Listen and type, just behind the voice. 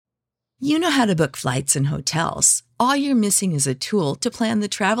You know how to book flights and hotels. All you're missing is a tool to plan the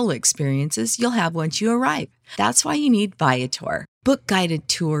travel experiences you'll have once you arrive. That's why you need Viator. Book guided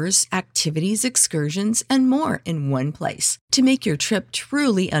tours, activities, excursions, and more in one place to make your trip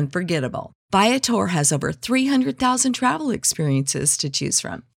truly unforgettable. Viator has over 300,000 travel experiences to choose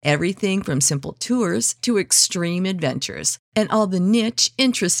from. Everything from simple tours to extreme adventures and all the niche,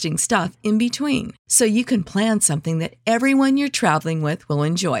 interesting stuff in between. So you can plan something that everyone you're traveling with will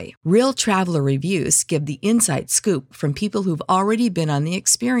enjoy. Real traveler reviews give the inside scoop from people who've already been on the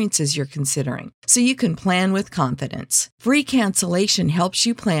experiences you're considering. So you can plan with confidence. Free cancellation helps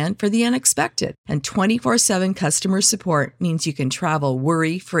you plan for the unexpected. And 24/7 customer support means you can travel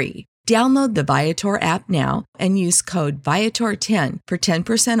worry-free. Download the Viator app now and use code Viator10 for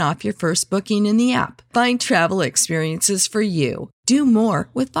 10% off your first booking in the app. Find travel experiences for you. Do more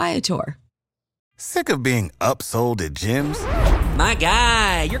with Viator. Sick of being upsold at gyms? My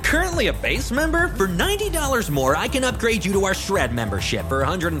guy, you're currently a base member? For $90 more, I can upgrade you to our Shred membership. For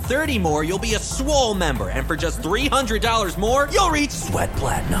 $130 more, you'll be a Swole member. And for just $300 more, you'll reach Sweat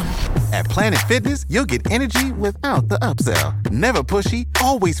Platinum. At Planet Fitness, you'll get energy without the upsell. Never pushy,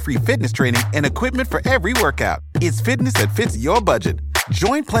 always free fitness training and equipment for every workout. It's fitness that fits your budget.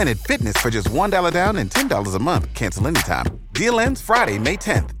 Join Planet Fitness for just $1 down and $10 a month. Cancel anytime. Deal ends Friday, May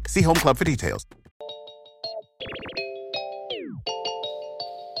 10th. See Home Club for details.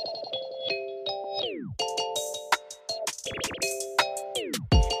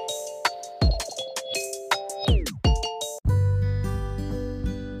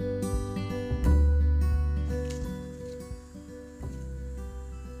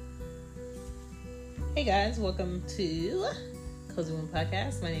 Hey guys, welcome to Cozy One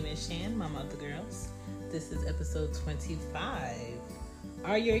Podcast. My name is Shan, Mama of the Girls. This is episode 25.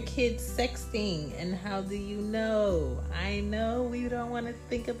 Are your kids sexting and how do you know? I know we don't want to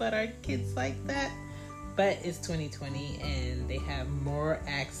think about our kids like that, but it's 2020 and they have more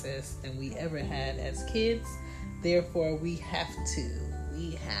access than we ever had as kids. Therefore, we have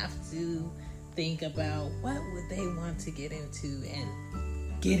to think about what would they want to get into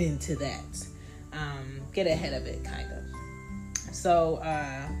and get into that. Get ahead of it, kind of. So,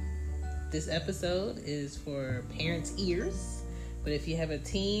 this episode is for parents' ears, but if you have a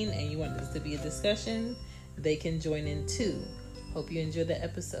teen and you want this to be a discussion, they can join in too. Hope you enjoy the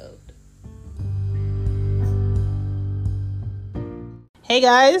episode. Hey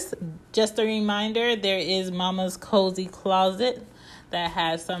guys, just a reminder, there is Mama's Cozy Closet that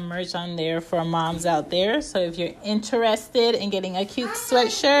has some merch on there for moms out there. So if you're interested in getting a cute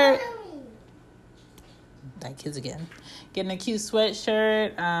sweatshirt, like kids again, getting a cute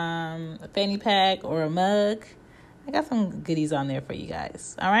sweatshirt, a fanny pack, or a mug, I got some goodies on there for you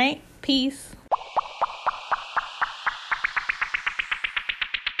guys. All right, peace.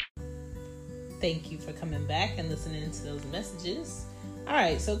 Thank you for coming back and listening to those messages. All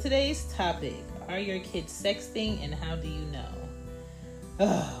right, so today's topic: are your kids sexting, and how do you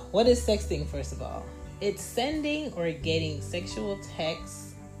know? What is sexting? First of all, it's sending or getting sexual texts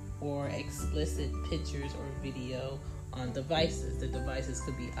or explicit pictures or video on devices. The devices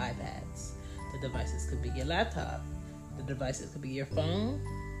could be iPads. The devices could be your laptop. The devices could be your phone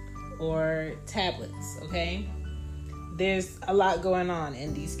or tablets, okay? There's a lot going on,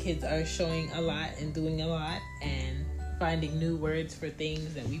 and these kids are showing a lot and doing a lot and finding new words for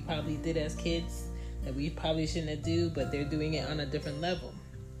things that we probably did as kids that we probably shouldn't have do, but they're doing it on a different level.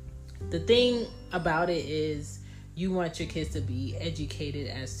 The thing about it is, you want your kids to be educated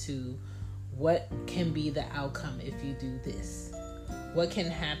as to what can be the outcome if you do this. What can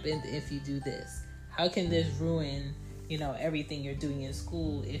happen if you do this? How can this ruin, everything you're doing in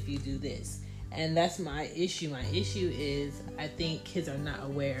school if you do this? And that's my issue. My issue is I think kids are not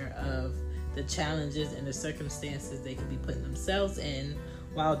aware of the challenges and the circumstances they could be putting themselves in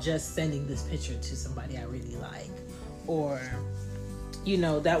while just sending this picture to somebody I really like. Or,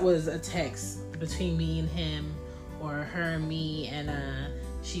 that was a text between me and him, or her and me, and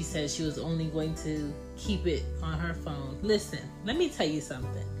she said she was only going to keep it on her phone. Listen, let me tell you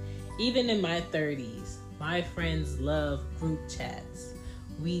something. Even in my 30s, my friends love group chats.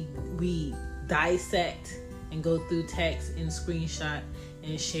 We dissect and go through text and screenshot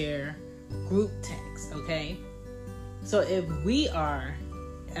and share group text, okay? So if we are,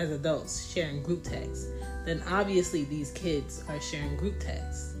 as adults, sharing group text, then obviously these kids are sharing group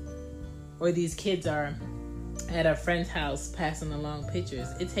text. Or these kids are at a friend's house passing along pictures.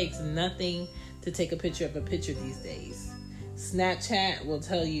 It takes nothing to take a picture of a picture these days. Snapchat will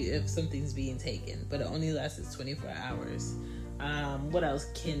tell you if something's being taken, but it only lasts 24 hours. What else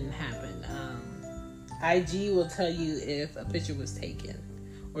can happen? IG will tell you if a picture was taken,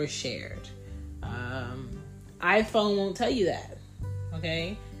 or shared. iPhone won't tell you that,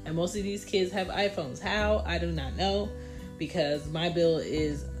 okay? And most of these kids have iPhones. How? I do not know, because my bill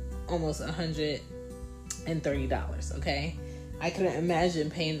is almost $130, okay? I couldn't imagine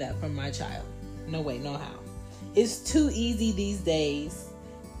paying that for my child. No way, no how. It's too easy these days.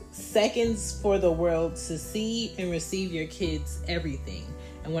 Seconds for the world to see and receive your kids' everything.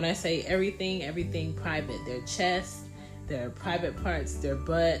 And when I say everything, everything private. Their chest, their private parts, their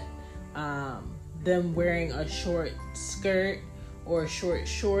butt, them wearing a short skirt or short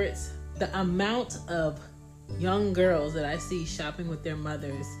shorts. The amount of young girls that I see shopping with their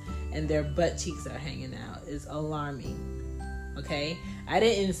mothers and their butt cheeks are hanging out is alarming. Okay? I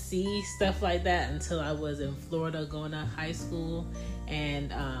didn't see stuff like that until I was in Florida going to high school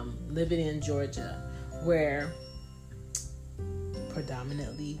and living in Georgia, where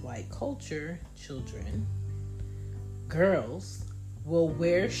predominantly white culture children, girls, will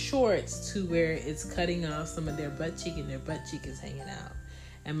wear shorts to where it's cutting off some of their butt cheek and their butt cheek is hanging out.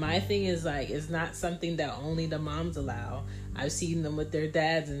 And my thing is, like, it's not something that only the moms allow. I've seen them with their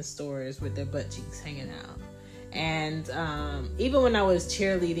dads in stores with their butt cheeks hanging out. And even when I was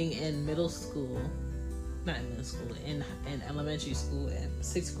cheerleading in middle school, not in middle school, in elementary school in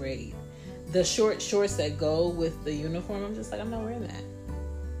 6th grade, the short shorts that go with the uniform, I'm just like, I'm not wearing that.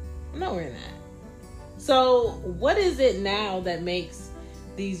 I'm not wearing that. So what is it now that makes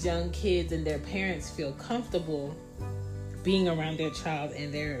these young kids and their parents feel comfortable being around their child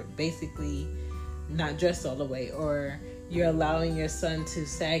and they're basically not dressed all the way? Or you're allowing your son to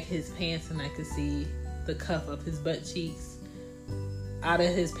sag his pants and I could see the cuff of his butt cheeks out of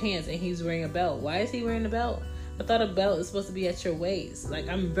his pants and he's wearing a belt. Why is he wearing a belt? I thought a belt is supposed to be at your waist. Like,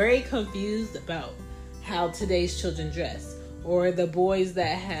 I'm very confused about how today's children dress. Or the boys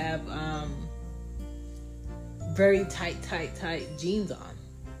that have very tight jeans on.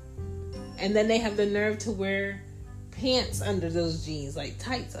 And then they have the nerve to wear pants under those jeans, like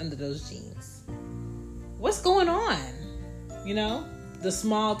tights under those jeans. What's going on? You know? The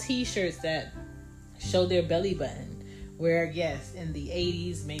small t-shirts that show their belly button. Where, yes, in the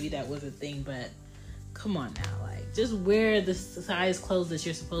 80s, maybe that was a thing, but come on now. Like, just wear the size clothes that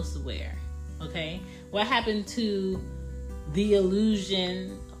you're supposed to wear, okay? What happened to the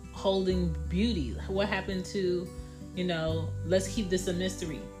illusion holding beauty? What happened to, you know, let's keep this a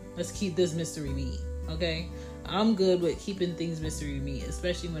mystery. Let's keep this mystery meat, okay? I'm good with keeping things mystery meat,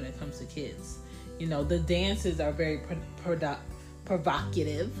 especially when it comes to kids. You know, the dances are very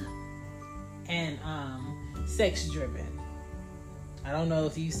provocative and sex driven. I don't know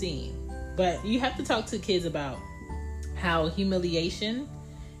if you've seen, but you have to talk to kids about how humiliation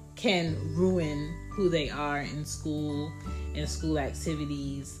can ruin who they are in school and school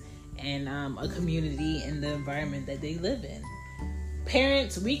activities and a community and the environment that they live in.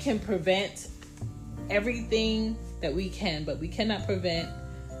 Parents, we can prevent everything that we can, but we cannot prevent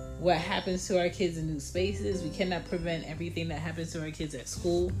what happens to our kids in new spaces. We cannot prevent everything that happens to our kids at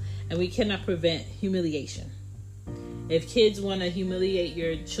school, and we cannot prevent humiliation. If kids want to humiliate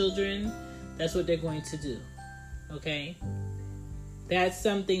your children, that's what they're going to do, okay? That's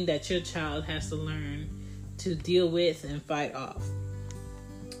something that your child has to learn to deal with and fight off.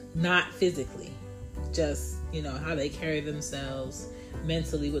 Not physically, just, you know, how they carry themselves,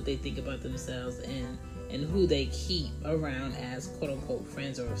 mentally, what they think about themselves, and who they keep around as quote-unquote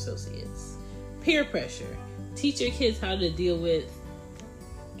friends or associates. Peer pressure. Teach your kids how to deal with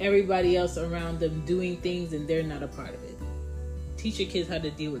everybody else around them doing things and they're not a part of it. Teach your kids how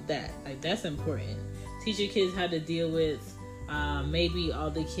to deal with that. Like, that's important. Teach your kids how to deal with maybe all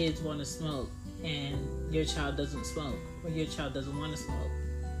the kids want to smoke and your child doesn't smoke, or your child doesn't want to smoke.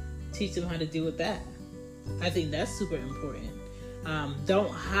 Teach them how to deal with that. I think that's super important.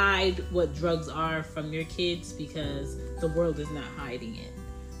 Don't hide what drugs are from your kids, because the world is not hiding it.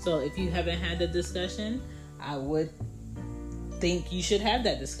 So if you haven't had the discussion, I would think you should have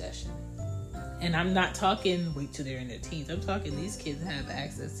that discussion. And I'm not talking wait till they're in their teens. I'm talking these kids have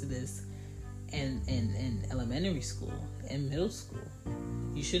access to this in elementary school and middle school.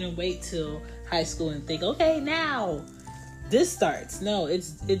 You shouldn't wait till high school and think, okay, now this starts. No,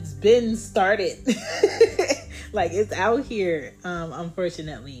 it's been started. Like, it's out here,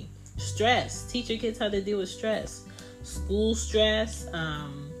 unfortunately. Stress. Teach your kids how to deal with stress. School stress,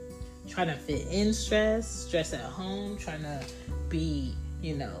 trying to fit in stress at home, trying to be,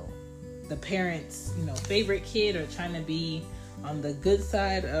 you know, the parents', you know, favorite kid, or trying to be on the good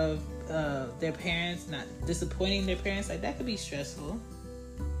side of their parents, not disappointing their parents. Like, that could be stressful.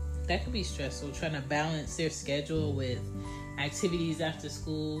 That could be stressful, trying to balance their schedule with activities after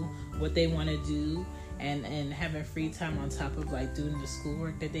school, what they want to do, and having free time on top of like doing the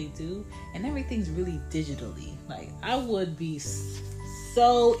schoolwork that they do, and everything's really digitally. Like, I would be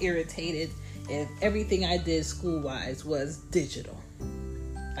so irritated if everything I did school-wise was digital.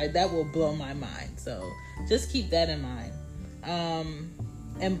 Like, that will blow my mind. So just keep that in mind.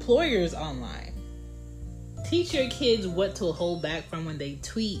 Employers online. Teach your kids what to hold back from when they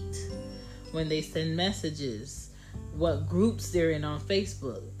tweet, when they send messages, what groups they're in on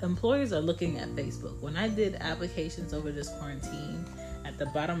Facebook. Employers are looking at Facebook. When I did applications over this quarantine, at the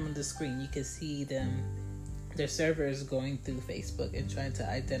bottom of the screen, you can see their servers going through Facebook and trying to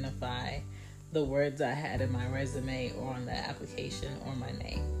identify the words I had in my resume or on the application or my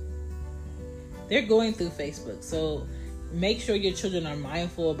name. They're going through Facebook. So make sure your children are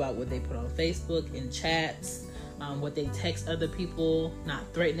mindful about what they put on Facebook, in chats, what they text other people, not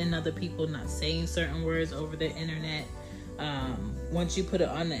threatening other people, not saying certain words over the internet. Once you put it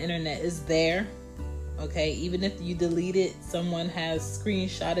on the internet, it's there. Okay, even if you delete it, someone has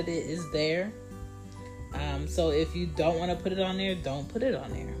screenshotted it, it's there. So if you don't want to put it on there, don't put it on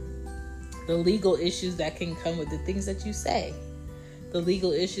there. The legal issues that can come with the things that you say. The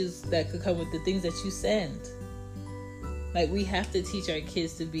legal issues that could come with the things that you send. Like, we have to teach our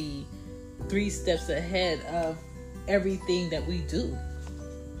kids to be 3 steps ahead of everything that we do,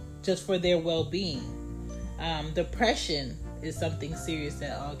 just for their well-being. Depression is something serious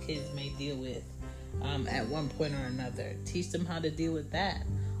that all kids may deal with at one point or another. Teach them how to deal with that.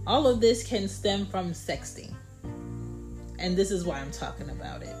 All of this can stem from sexting, and this is why I'm talking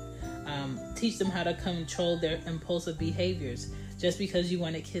about it. Teach them how to control their impulsive behaviors. Just because you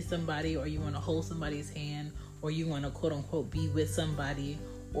want to kiss somebody, or you want to hold somebody's hand, or you want to quote unquote be with somebody,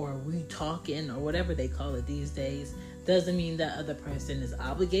 or we talking, or whatever they call it these days, doesn't mean that other person is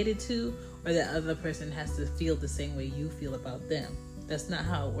obligated to, or that other person has to feel the same way you feel about them. That's not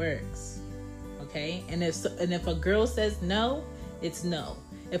how it works. Okay? And if a girl says no, it's no.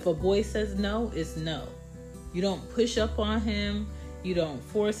 If a boy says no, it's no. You don't push up on him. You don't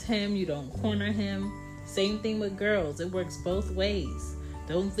force him. You don't corner him. Same thing with girls. It works both ways.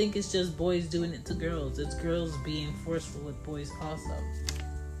 Don't think it's just boys doing it to girls. It's girls being forceful with boys also.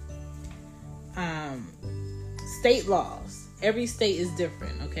 State laws. Every state is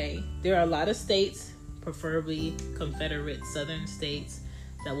different, okay? There are a lot of states, preferably Confederate Southern states,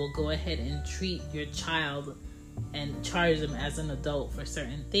 that will go ahead and treat your child and charge them as an adult for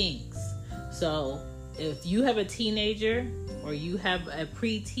certain things. So if you have a teenager or you have a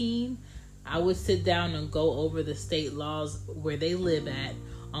preteen, I would sit down and go over the state laws where they live at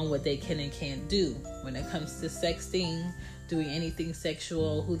on what they can and can't do when it comes to sexting, doing anything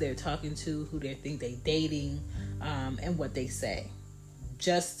sexual, who they're talking to, who they think they're dating, and what they say,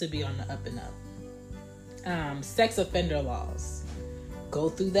 just to be on the up and up. Sex offender laws. Go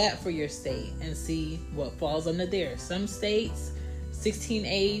through that for your state and see what falls under there. Some states, 16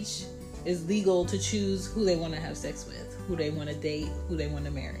 age is legal to choose who they want to have sex with, who they want to date, who they want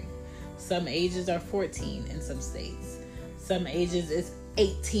to marry. Some ages are 14 in some states. Some ages is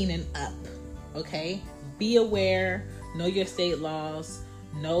 18 and up. Okay? Be aware. Know your state laws.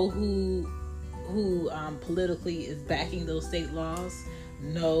 Know who politically is backing those state laws.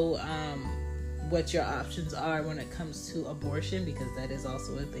 Know what your options are when it comes to abortion, because that is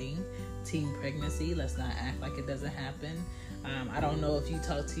also a thing. Teen pregnancy. Let's not act like it doesn't happen. I don't know if you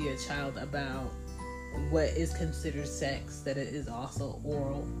talk to your child about what is considered sex, that it is also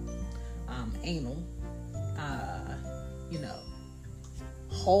oral, anal,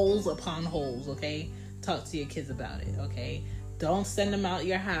 holes upon holes, okay? Talk to your kids about it, okay? Don't send them out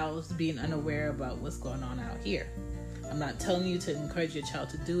your house being unaware about what's going on out here. I'm not telling you to encourage your child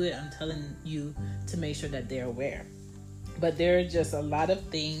to do it. I'm telling you to make sure that they're aware. But there are just a lot of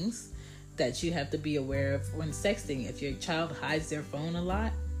things that you have to be aware of when sexting. If your child hides their phone a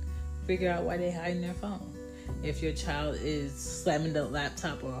lot, figure out why they're hiding their phone. If your child is slamming the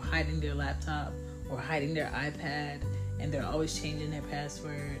laptop or hiding their laptop or hiding their iPad and they're always changing their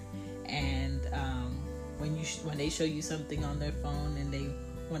password, and when they show you something on their phone and they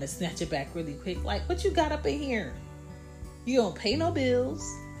want to snatch it back really quick, like, what you got up in here? You don't pay no bills.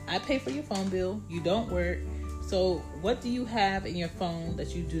 I pay for your phone bill. You don't work. So what do you have in your phone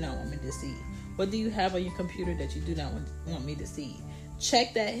that you do not want me to see? What do you have on your computer that you do not want me to see?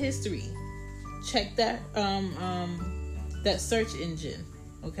 Check that history. Check that that search engine.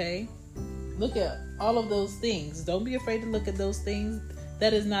 Okay? Look at all of those things. Don't be afraid to look at those things.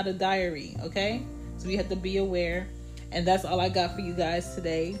 That is not a diary. Okay? So we have to be aware. And that's all I got for you guys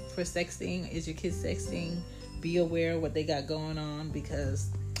today for sexting. Is your kids sexting? Be aware of what they got going on,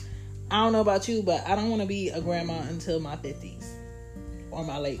 because I don't know about you, but I don't want to be a grandma until my 50s or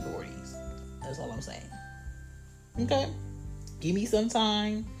my late 40s. That's all I'm saying. Okay? Give me some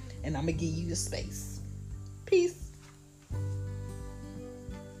time, and I'm going to give you the space. Peace.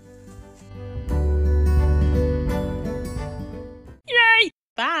 Yay!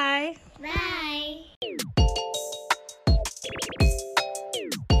 Bye. Bye.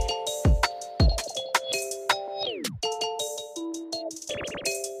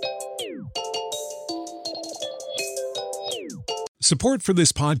 Support for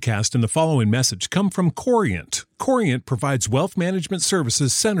this podcast and the following message come from Corient. Corient provides wealth management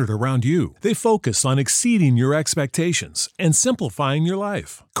services centered around you. They focus on exceeding your expectations and simplifying your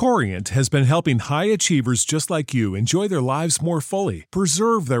life. Corient has been helping high achievers just like you enjoy their lives more fully,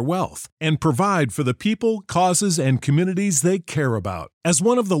 preserve their wealth, and provide for the people, causes, and communities they care about. As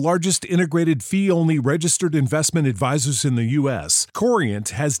one of the largest integrated fee-only registered investment advisors in the U.S., Corient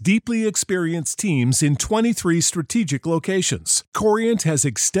has deeply experienced teams in 23 strategic locations. Corient has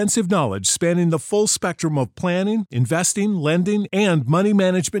extensive knowledge spanning the full spectrum of planning, investing, lending, and money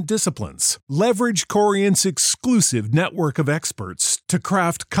management disciplines. Leverage Corient's exclusive network of experts to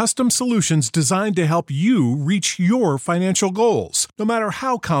craft custom solutions designed to help you reach your financial goals, no matter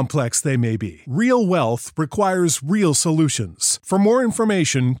how complex they may be. Real wealth requires real solutions. For more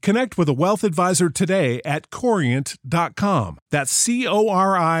information, connect with a wealth advisor today at Corient.com. That's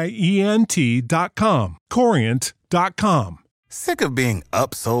Corient.com. Corient.com. Sick of being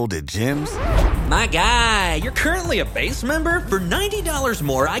upsold at gyms? My guy, you're currently a base member? For $90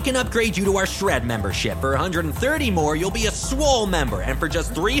 more, I can upgrade you to our Shred membership. For $130 more, you'll be a Swole member. And for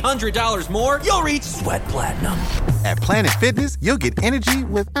just $300 more, you'll reach Sweat Platinum. At Planet Fitness, you'll get energy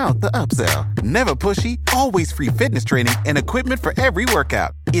without the upsell. Never pushy, always free fitness training and equipment for every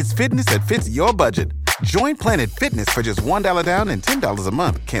workout. It's fitness that fits your budget. Join Planet Fitness for just $1 down and $10 a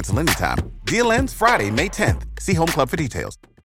month. Cancel anytime. Deal ends Friday, May 10th. See Home Club for details.